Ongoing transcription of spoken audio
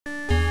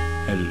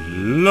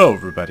Hello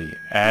everybody,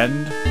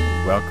 and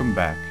welcome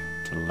back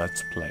to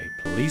Let's Play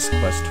Police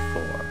Quest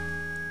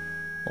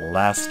 4.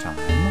 Last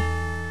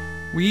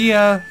time, we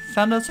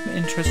found out some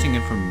interesting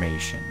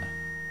information.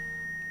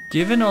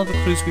 Given all the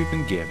clues we've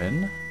been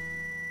given,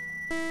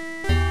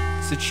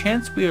 there's a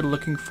chance we are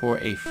looking for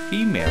a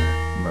female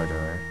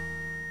murderer.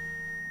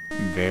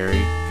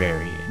 Very,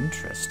 very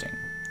interesting.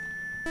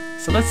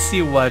 So let's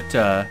see what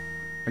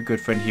my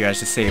good friend here has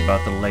to say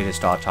about the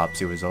latest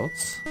autopsy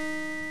results.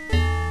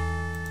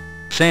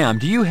 Sam,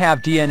 do you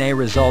have DNA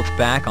results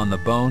back on the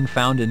bone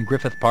found in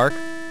Griffith Park?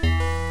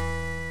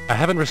 I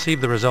haven't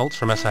received the results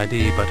from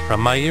SID, but from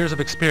my years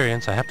of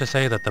experience, I have to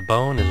say that the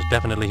bone is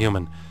definitely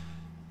human.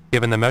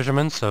 Given the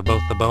measurements of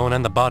both the bone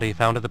and the body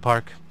found at the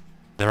park,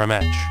 they're a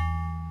match.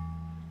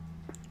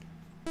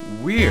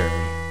 Weird.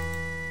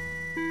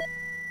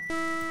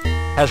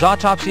 Has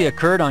autopsy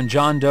occurred on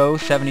John Doe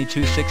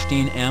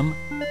 7216M?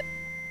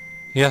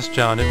 Yes,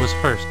 John, it was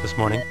first this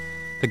morning.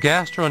 The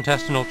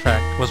gastrointestinal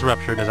tract was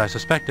ruptured as I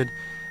suspected,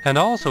 and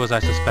also as I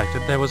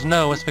suspected there was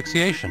no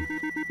asphyxiation.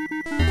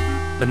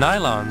 The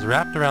nylons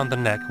wrapped around the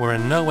neck were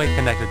in no way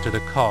connected to the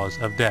cause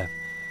of death.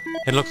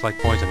 It looks like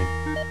poisoning.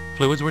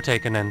 Fluids were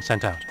taken and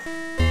sent out.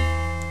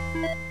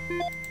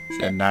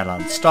 She had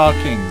nylon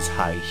stockings,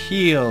 high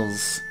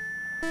heels,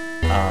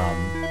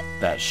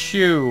 that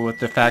shoe, with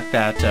the fact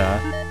that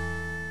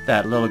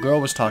that little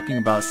girl was talking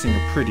about seeing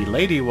a pretty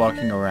lady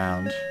walking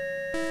around.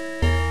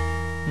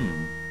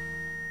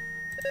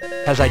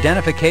 Has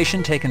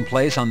identification taken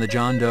place on the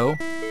John Doe?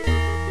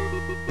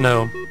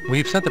 No,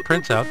 we've sent the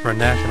prints out for a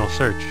national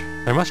search.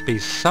 There must be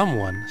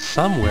someone,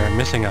 somewhere,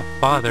 missing a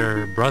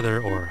father,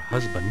 brother, or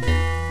husband.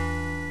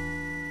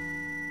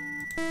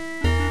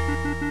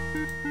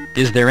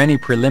 Is there any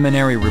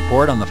preliminary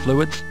report on the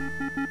fluids?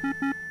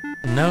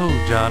 No,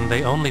 John,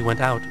 they only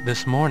went out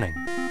this morning.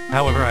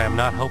 However, I am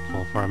not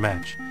hopeful for a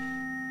match.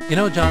 You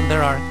know, John,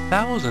 there are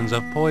thousands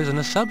of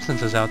poisonous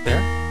substances out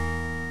there.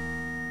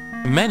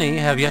 Many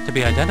have yet to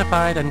be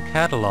identified and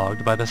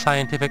catalogued by the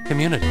scientific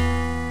community.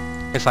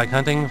 It's like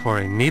hunting for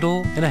a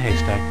needle in a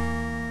haystack.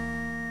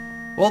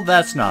 Well,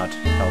 that's not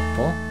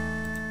helpful.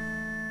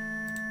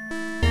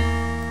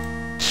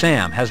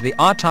 Sam, has the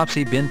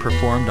autopsy been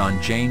performed on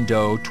Jane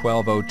Doe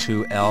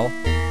 1202L?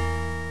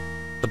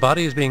 The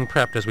body is being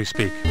prepped as we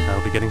speak.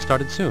 I'll be getting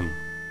started soon.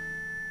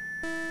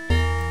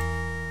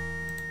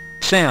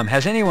 Sam,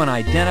 has anyone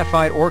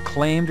identified or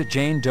claimed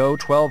Jane Doe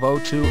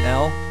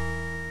 1202L?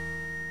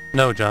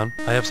 No, John.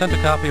 I have sent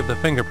a copy of the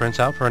fingerprints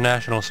out for a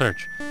national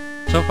search.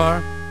 So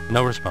far,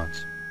 no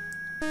response.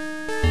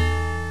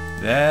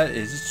 That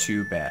is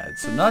too bad.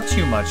 So not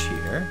too much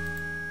here,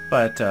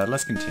 but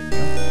let's continue.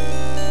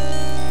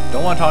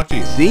 Don't want to talk to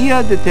you. See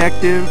ya,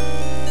 detective.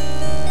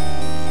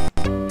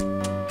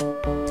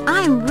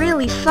 I'm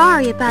really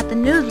sorry about the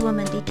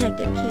newswoman,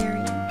 Detective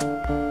Carey.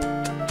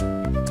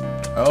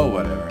 Oh,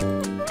 whatever.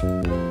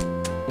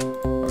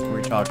 Or can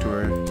we talk to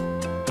her?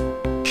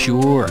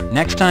 Sure.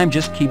 Next time,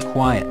 just keep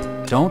quiet.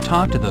 Don't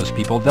talk to those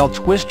people. They'll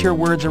twist your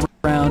words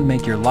around,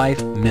 make your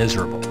life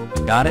miserable.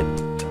 Got it?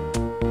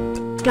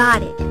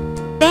 Got it.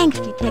 Thanks,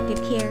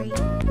 Detective Carey.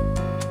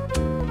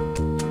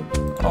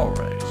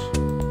 Alright.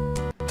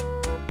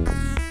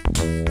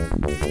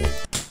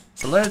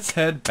 So let's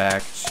head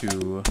back to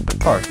the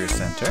Parker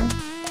Center.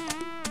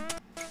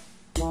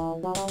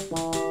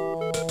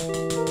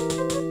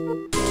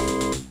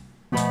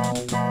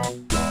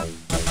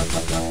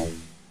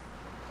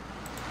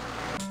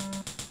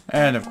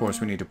 And of course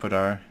we need to put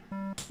our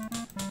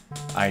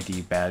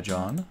ID badge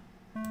on.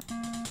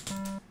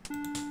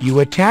 You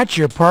attach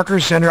your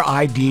Parker Center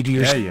ID to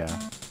your... Yeah.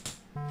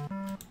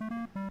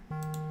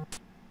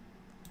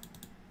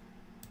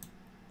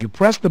 You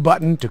press the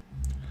button to...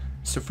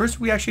 So first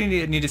we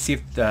actually need to see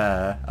if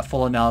a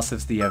full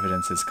analysis of the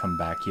evidence has come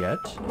back yet.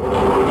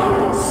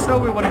 So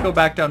we want to go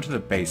back down to the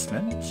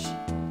basement.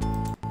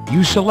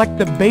 You select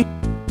the bait...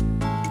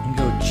 And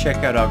go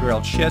check out our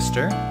girl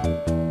Chester.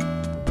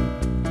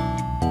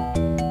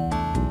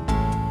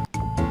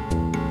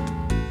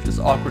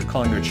 Awkward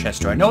calling her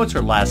Chester. I know it's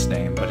her last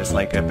name, but it's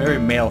like a very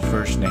male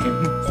first name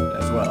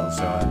as well,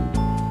 so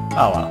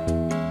oh well.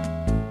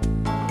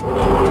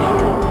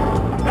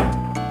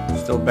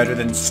 Still better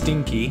than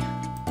Stinky.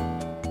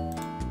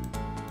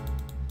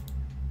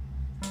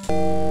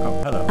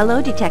 Oh, hello.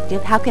 Hello,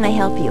 Detective. How can I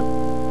help you?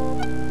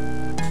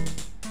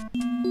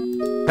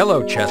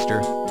 Hello,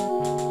 Chester.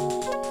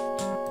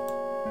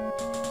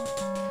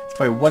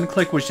 Wait, one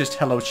click was just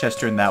hello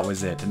Chester and that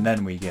was it, and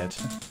then we get...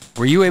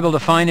 Were you able to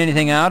find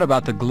anything out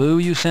about the glue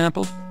you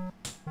sampled?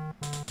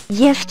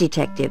 Yes,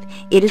 Detective.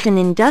 It is an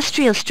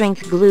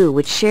industrial-strength glue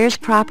which shares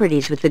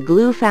properties with the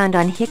glue found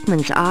on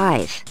Hickman's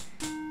eyes.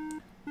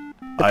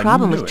 The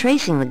problem with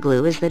tracing the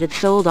glue is that it's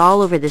sold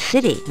all over the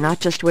city,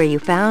 not just where you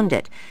found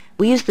it.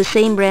 We use the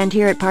same brand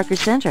here at Parker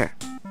Center.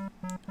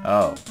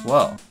 Oh,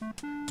 well.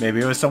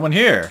 Maybe it was someone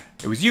here.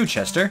 It was you,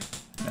 Chester.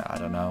 No, I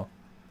don't know.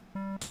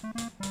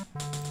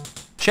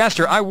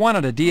 Chester, I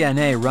wanted a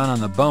DNA run on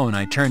the bone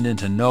I turned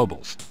into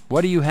Nobles.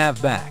 What do you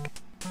have back?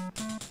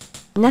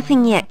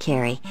 Nothing yet,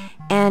 Carey.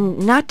 And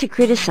not to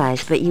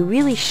criticize, but you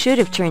really should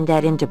have turned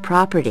that into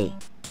property.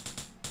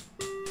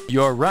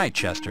 You're right,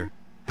 Chester.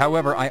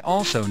 However, I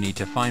also need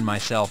to find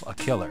myself a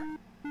killer.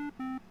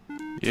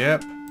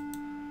 Yep.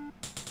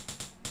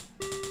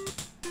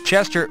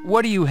 Chester,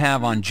 what do you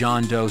have on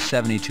John Doe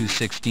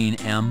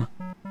 7216M?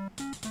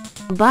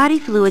 Body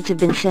fluids have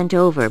been sent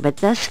over, but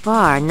thus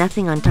far,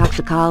 nothing on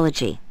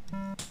toxicology.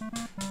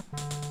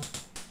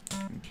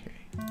 Okay.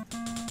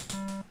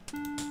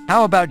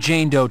 How about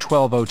Jane Doe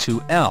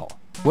 1202L?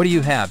 What do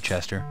you have,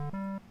 Chester?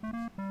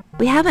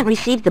 We haven't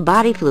received the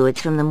body fluids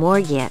from the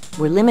morgue yet.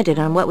 We're limited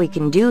on what we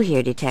can do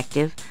here,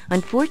 Detective.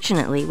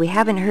 Unfortunately, we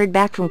haven't heard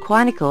back from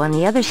Quantico on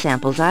the other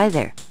samples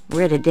either.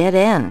 We're at a dead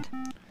end.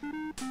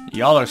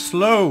 Y'all are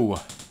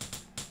slow.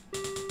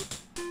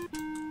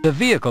 The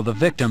vehicle the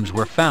victims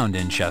were found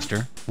in,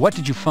 Chester. What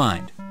did you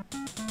find?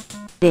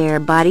 Their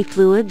body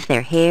fluids,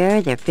 their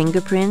hair, their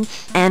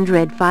fingerprints, and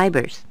red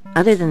fibers.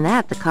 Other than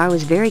that, the car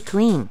was very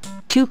clean.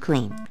 Too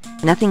clean.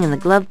 Nothing in the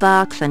glove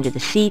box, under the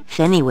seats,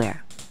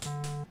 anywhere.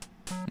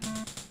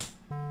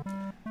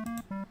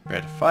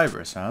 Red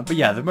fibers, huh? But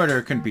yeah, the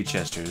murderer couldn't be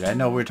Chester. I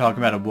know we're talking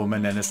about a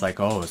woman and it's like,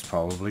 oh, it's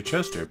probably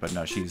Chester. But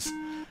no, she's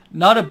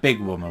not a big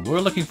woman.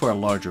 We're looking for a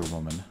larger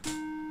woman.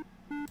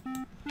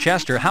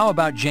 Chester, how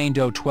about Jane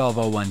Doe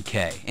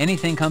 1201K?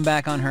 Anything come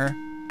back on her?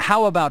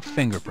 How about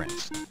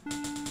fingerprints?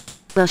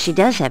 Well, she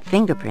does have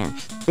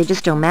fingerprints. They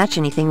just don't match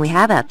anything we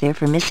have out there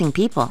for missing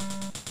people.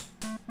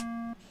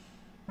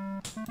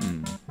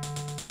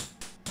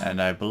 And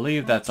I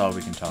believe that's all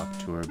we can talk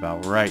to her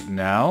about right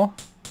now.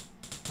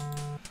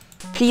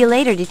 See you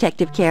later,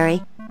 Detective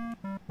Carey.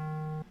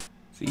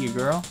 See you,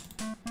 girl.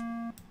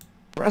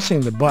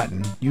 Pressing the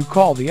button, you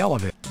call the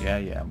elevator.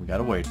 Yeah, we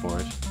gotta wait for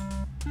it.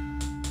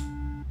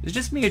 Is it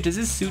just me, or does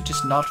this suit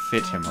just not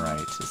fit him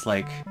right? It's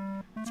like,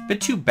 it's a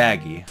bit too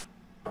baggy.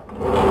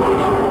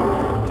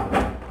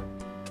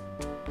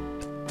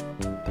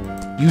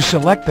 You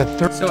select the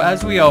third... So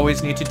as we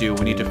always need to do,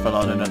 we need to fill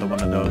out another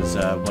one of those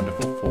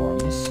wonderful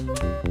forms.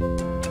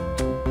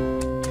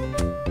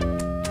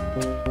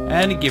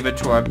 And give it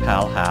to our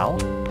pal Hal.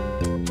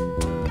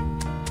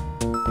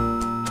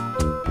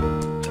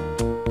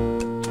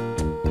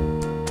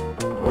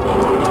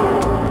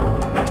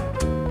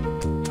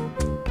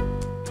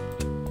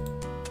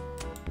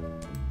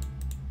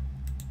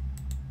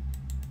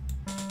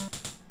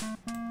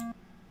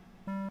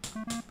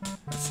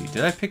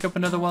 Did I pick up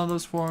another one of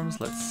those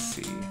forms? Let's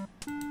see.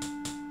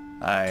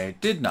 I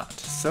did not,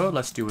 so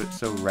let's do it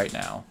so right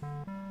now.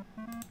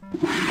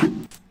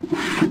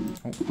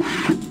 Oh.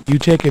 You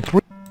take a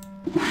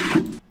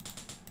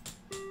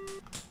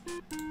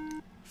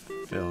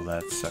Fill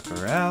that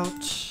sucker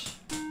out.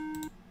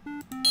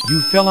 You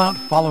fill out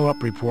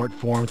follow-up report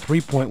form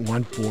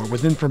 3.14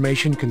 with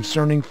information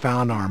concerning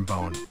found arm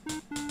bone.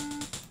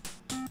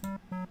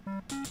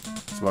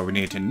 That's why we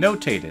need to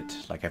notate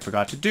it, like I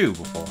forgot to do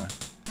before.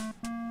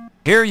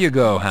 Here you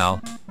go, Hal.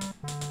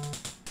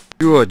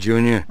 Sure,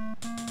 Junior.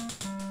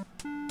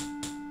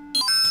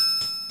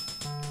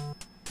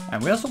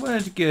 And we also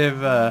wanted to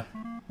give a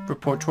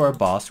report to our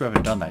boss. We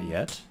haven't done that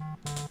yet.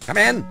 Come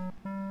in.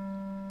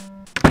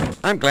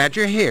 I'm glad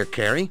you're here,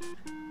 Carey.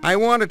 I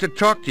wanted to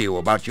talk to you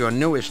about your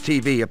newest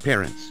TV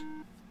appearance.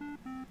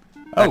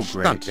 Oh, That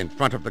stunt great. in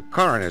front of the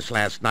coroner's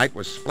last night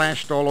was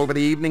splashed all over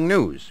the evening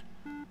news.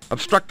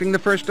 Obstructing the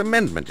First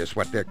Amendment is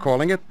what they're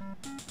calling it.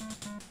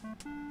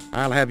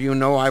 I'll have you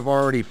know I've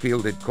already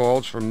fielded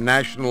calls from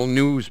national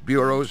news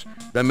bureaus,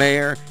 the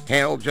mayor,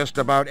 hell, just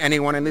about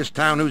anyone in this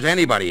town who's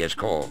anybody is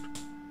called.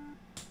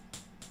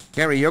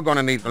 Carey, you're going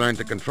to need to learn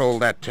to control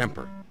that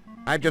temper.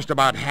 I've just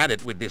about had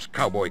it with this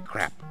cowboy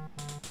crap.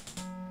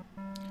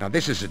 Now,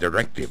 this is a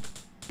directive.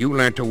 You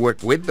learn to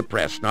work with the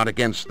press, not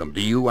against them.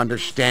 Do you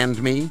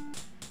understand me?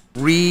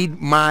 Read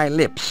my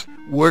lips.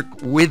 Work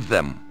with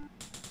them.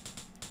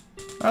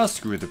 I'll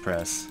screw the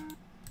press.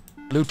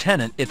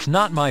 Lieutenant, it's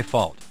not my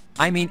fault.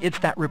 I mean, it's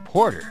that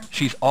reporter.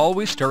 She's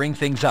always stirring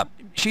things up.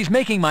 She's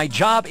making my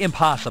job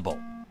impossible.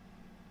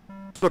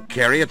 Look,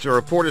 Carey, it's a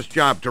reporter's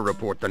job to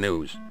report the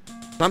news.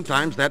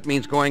 Sometimes that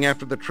means going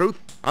after the truth,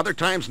 other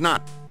times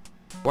not.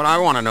 What I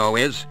want to know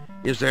is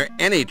there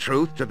any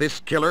truth to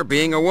this killer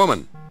being a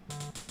woman?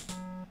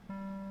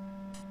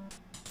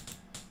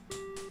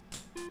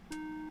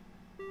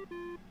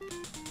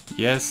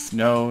 Yes,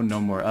 no, no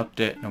more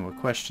update, no more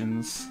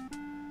questions.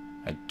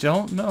 I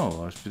don't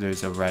know if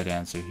there's a right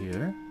answer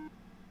here.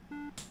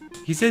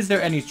 He says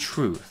there any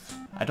truth.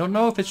 I don't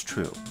know if it's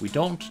true. We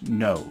don't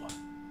know.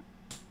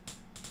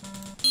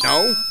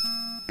 No?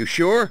 You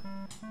sure?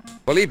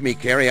 Believe me,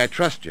 Carey, I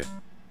trust you.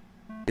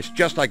 It's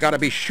just I gotta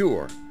be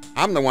sure.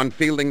 I'm the one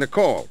fielding the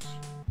calls.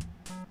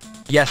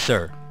 Yes,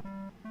 sir.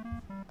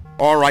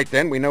 All right,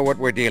 then, we know what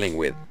we're dealing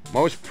with.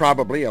 Most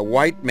probably a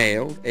white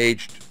male,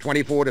 aged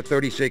 24 to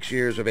 36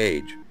 years of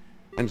age.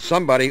 And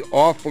somebody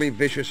awfully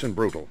vicious and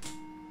brutal.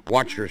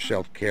 Watch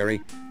yourself,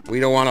 Carey. We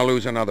don't want to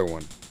lose another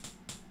one.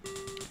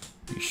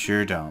 You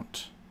sure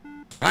don't.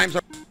 Time's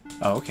up.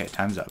 Oh, okay,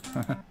 time's up.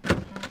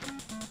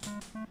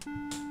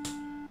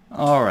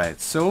 Alright,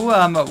 so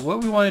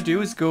what we want to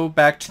do is go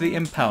back to the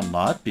impound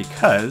lot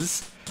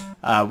because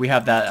we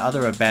have that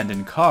other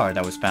abandoned car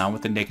that was found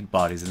with the naked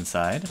bodies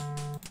inside.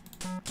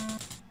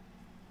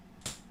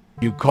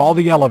 You call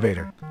the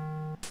elevator.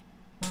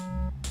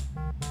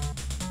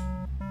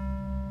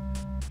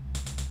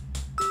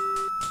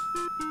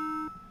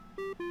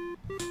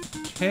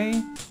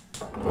 Okay.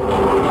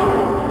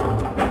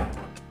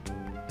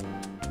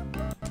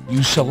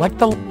 You select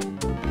the...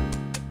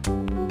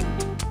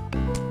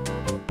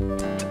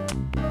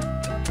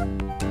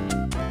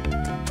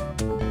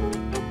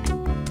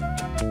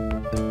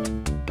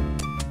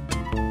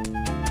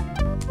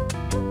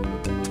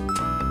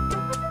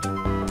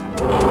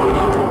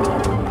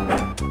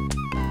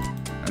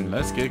 And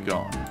let's get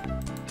going.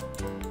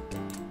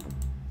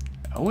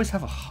 I always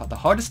have the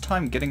hardest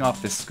time getting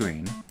off this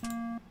screen.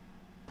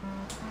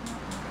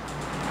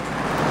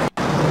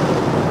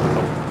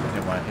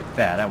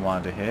 That I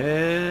wanted to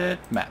hit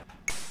map.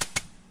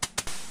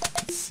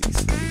 Let's see,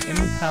 so the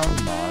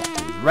impound lot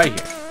is right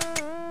here.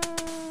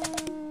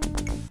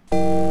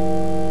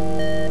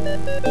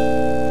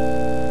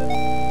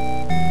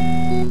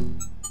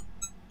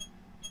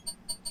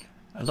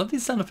 I love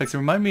these sound effects. They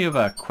remind me of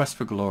Quest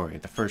for Glory,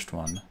 the first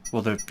one.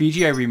 Well, the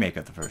VGI remake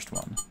of the first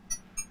one.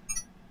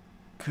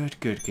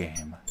 Good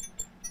game.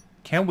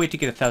 Can't wait to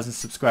get 1,000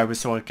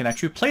 subscribers so I can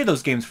actually play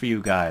those games for you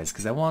guys,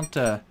 because I want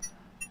a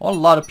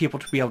lot of people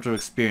to be able to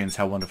experience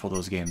how wonderful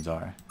those games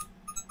are.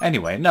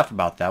 Anyway, enough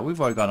about that. We've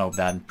already gone over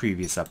that in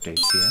previous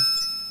updates here.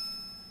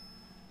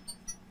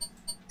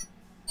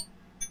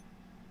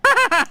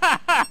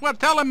 Well,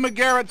 tell him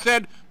McGarrett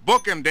said,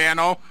 book him,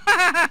 Dano.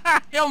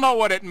 He'll know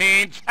what it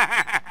means.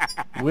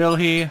 Will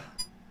he?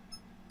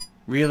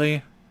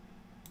 Really?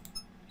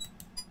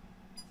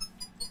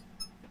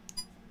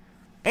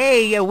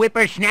 Hey, you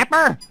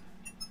whippersnapper!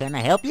 Can I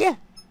help you?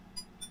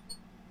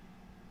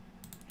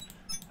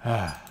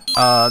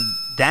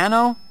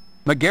 Dano?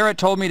 McGarrett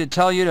told me to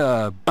tell you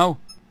to... Oh.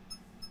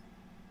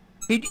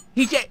 He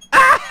said...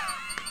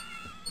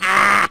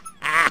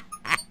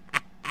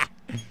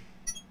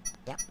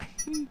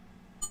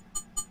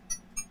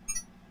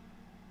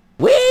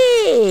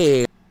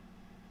 Wee!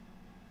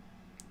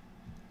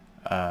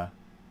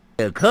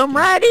 Come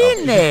right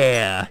in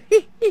there.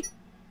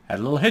 Had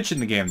a little hitch in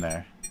the game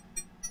there.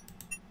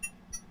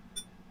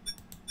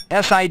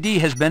 SID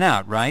has been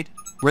out, right?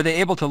 Were they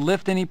able to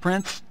lift any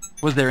prints?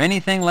 Was there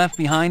anything left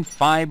behind?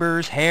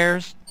 Fibers,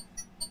 hairs?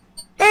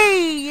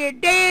 Hey, you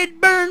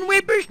dead-burn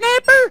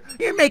whippersnapper!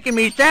 You're making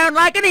me sound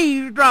like an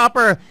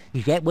eavesdropper.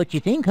 Is that what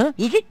you think, huh?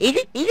 Is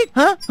it?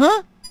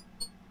 Huh?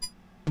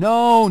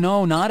 No,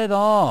 not at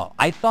all.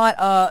 I thought,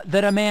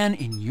 that a man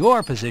in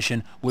your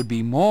position would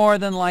be more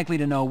than likely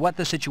to know what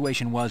the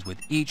situation was with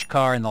each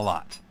car in the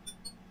lot.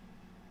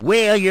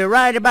 Well, you're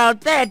right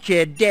about that,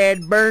 you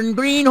dead-burn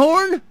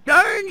greenhorn.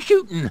 Darn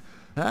shootin'.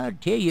 I'll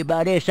tell you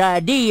about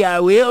SID, I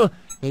will.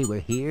 They were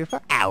here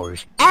for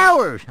hours.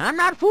 Hours! I'm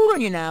not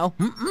fooling you now.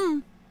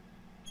 And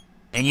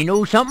you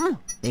know something?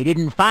 They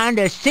didn't find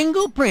a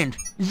single print.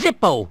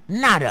 Zippo.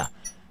 Nada.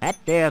 That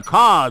there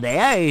car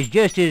there is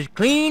just as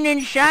clean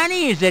and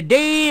shiny as the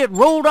day it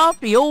rolled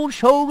off the old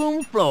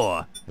showroom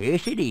floor.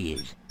 Yes, it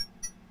is.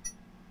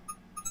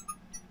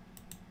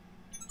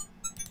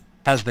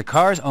 Has the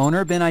car's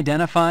owner been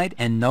identified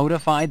and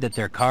notified that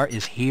their car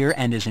is here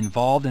and is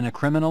involved in a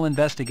criminal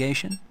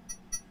investigation?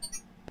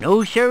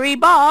 No, sirree,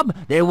 Bob.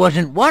 There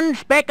wasn't one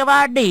speck of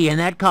ID in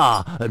that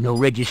car. No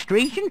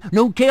registration,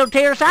 no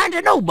telltale signs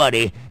of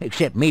nobody,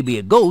 except maybe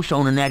a ghost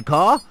owning that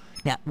car.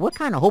 Now, we're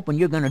kind of hoping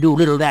you're going to do a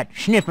little of that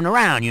sniffing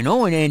around, you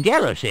know, and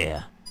tell us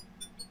here.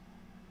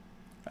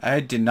 I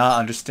did not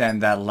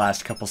understand that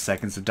last couple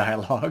seconds of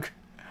dialogue.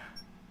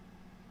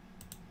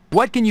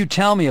 What can you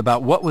tell me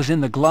about what was in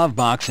the glove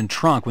box and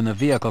trunk when the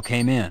vehicle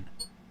came in?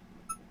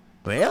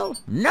 Well,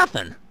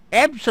 nothing.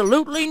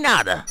 Absolutely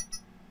nada.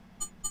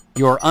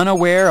 You're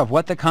unaware of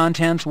what the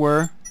contents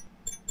were?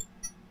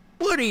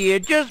 What are you,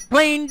 just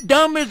plain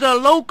dumb as a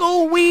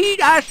loco weed?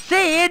 I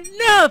said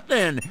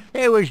nothing.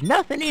 There was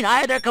nothing in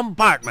either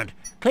compartment.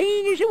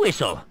 Clean as a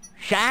whistle.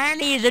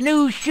 Shiny as a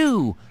new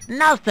shoe.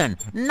 Nothing.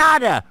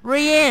 Nada.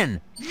 Rien.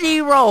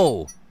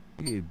 Zero.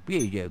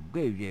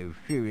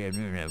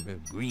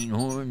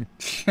 Greenhorn.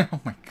 Oh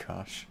my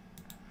gosh.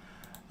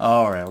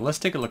 Alright, well, let's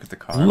take a look at the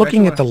car.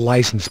 Looking at the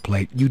license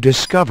plate, you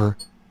discover...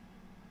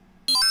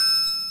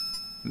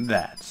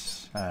 that.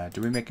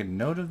 Do we make a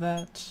note of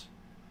that?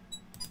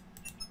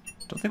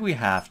 Don't think we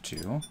have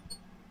to.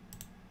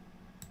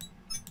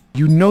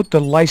 You note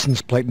the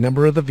license plate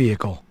number of the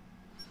vehicle.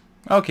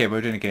 Okay, but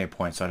we didn't get any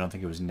points, so I don't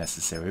think it was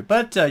necessary.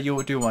 But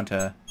you do want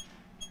to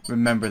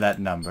remember that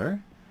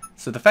number.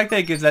 So the fact that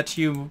it gives that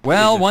to you...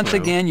 Well, once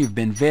again, you've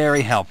been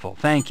very helpful.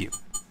 Thank you.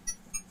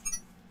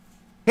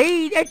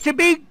 Hey, that's a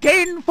big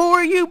 10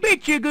 for you,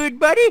 betcha, good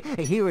buddy.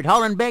 Here at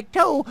Hollenbeck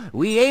Tow,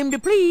 we aim to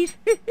please.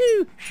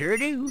 Sure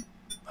do.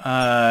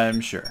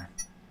 I'm sure.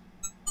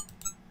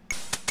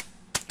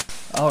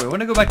 Oh, we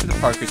want to go back to the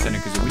Parker Center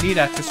because we need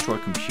access to our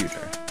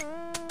computer.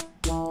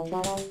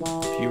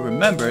 If you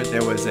remember,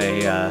 there was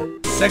a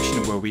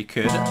section where we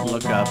could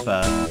look up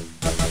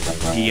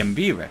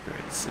DMV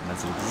records, and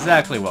that's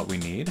exactly what we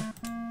need.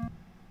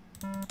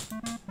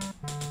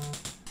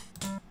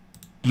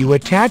 You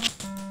attach...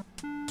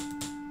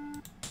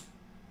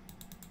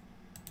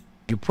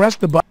 You press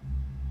the button...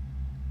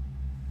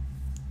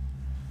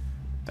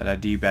 That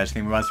ID badge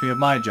thing reminds me of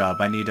my job.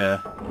 I need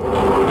an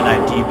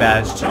ID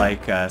badge to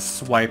like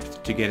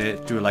swipe to get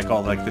it through like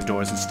all like the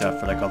doors and stuff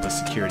for like all the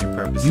security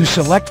purposes. You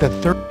select the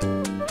third...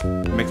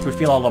 It makes me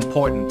feel all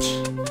important.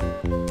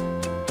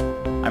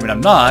 I mean,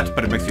 I'm not,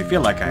 but it makes me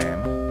feel like I am.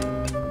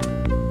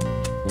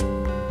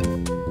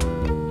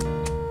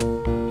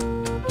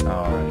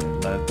 Alright,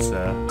 let's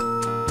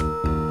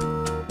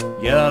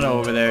get on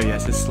over there.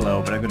 Yes, it's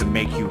slow, but I'm gonna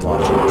make you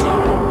watch it.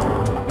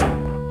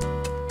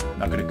 I'm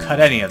not gonna cut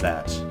any of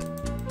that.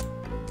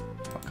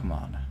 Oh, come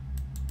on.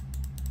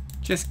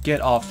 Just get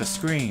off the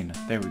screen.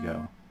 There we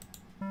go.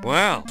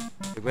 Well,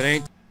 if it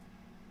ain't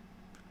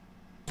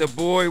the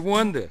boy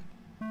wonder.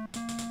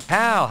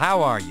 Hal,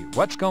 how are you?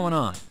 What's going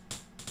on?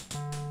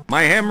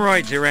 My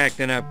hemorrhoids are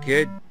acting up,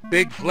 kid.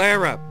 Big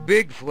flare-up.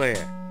 Big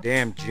flare.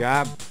 Damn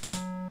job.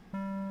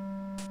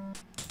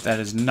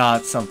 That is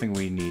not something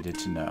we needed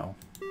to know.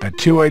 At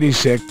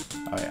 286.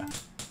 Oh, yeah.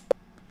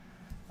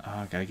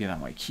 I gotta get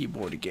on my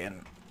keyboard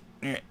again.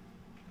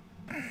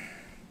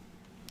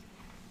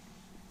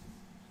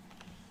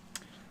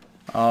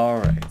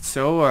 Alright,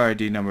 so our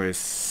ID number is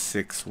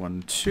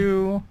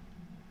 612.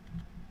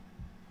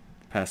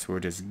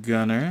 Password is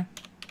Gunner.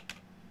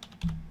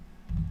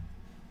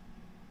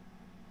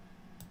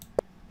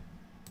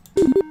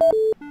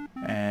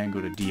 And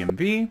go to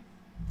DMV.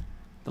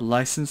 The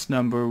license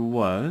number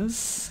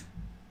was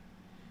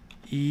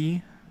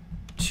E2BSY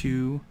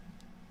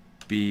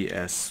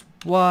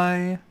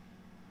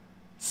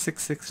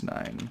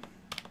 669.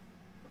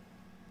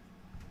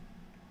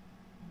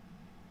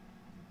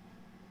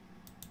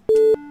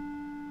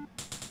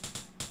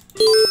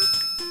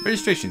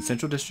 Registration,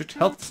 Central District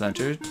Health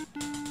Center,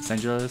 Los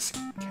Angeles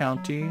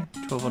County,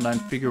 1209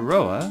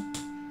 Figueroa.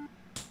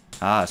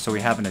 Ah, so we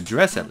have an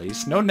address at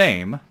least. No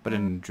name, but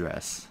an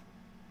address.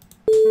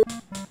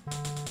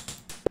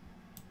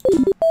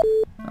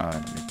 Alright,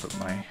 let me put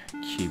my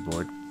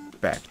keyboard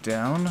back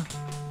down.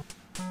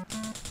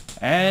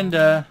 And,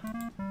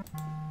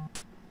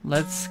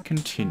 let's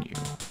continue.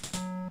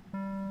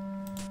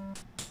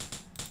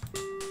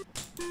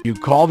 You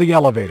call the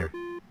elevator.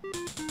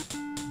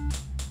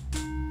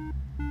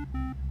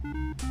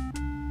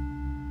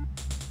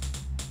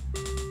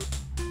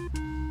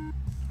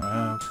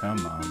 Oh,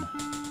 come on.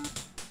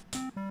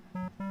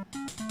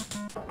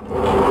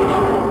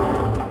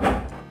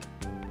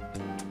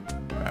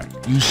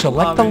 You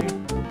select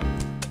the...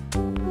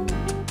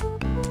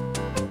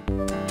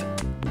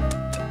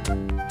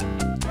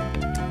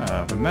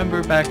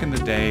 Remember back in the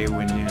day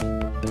when you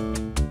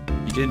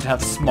didn't have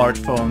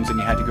smartphones and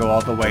you had to go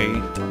all the way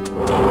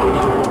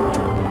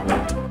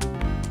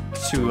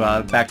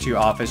to back to your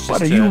office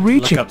just to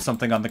look up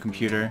something on the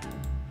computer?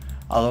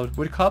 Although,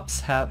 would cops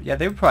have... Yeah,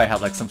 they would probably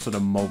have like some sort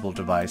of mobile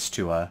device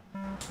to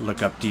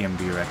look up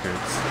DMV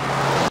records.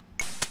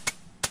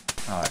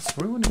 Alright, so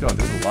where do we want to go?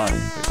 There's a lot of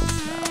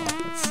places now.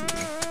 Let's see.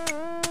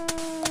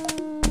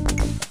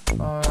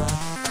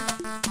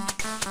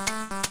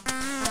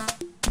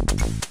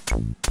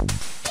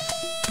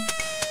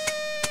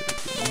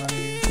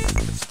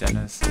 This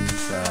Dennis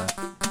is,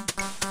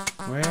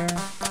 where?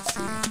 Let's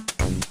see.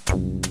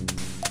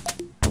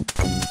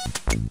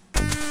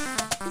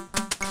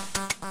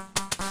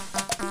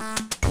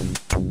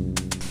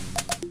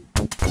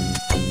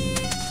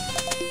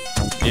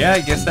 Yeah, I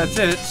guess that's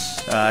it.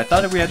 I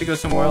thought we had to go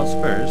somewhere else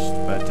first,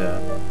 but,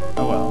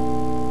 oh well.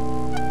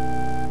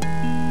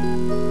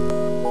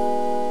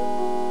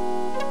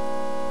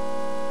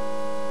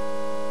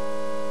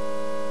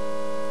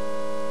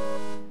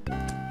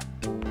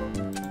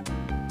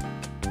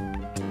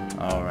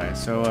 Alright,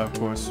 so of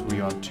course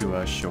we want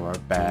to show our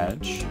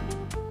badge.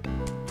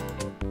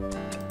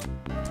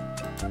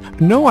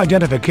 No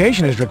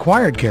identification is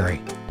required,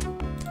 Carrie.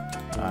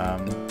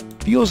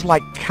 Feels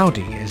like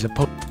county as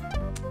opposed...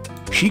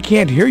 She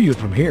can't hear you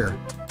from here.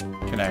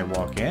 Can I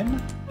walk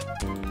in?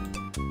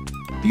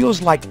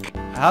 Feels like...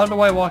 How do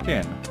I walk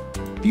in?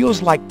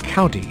 Feels like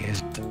county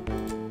is...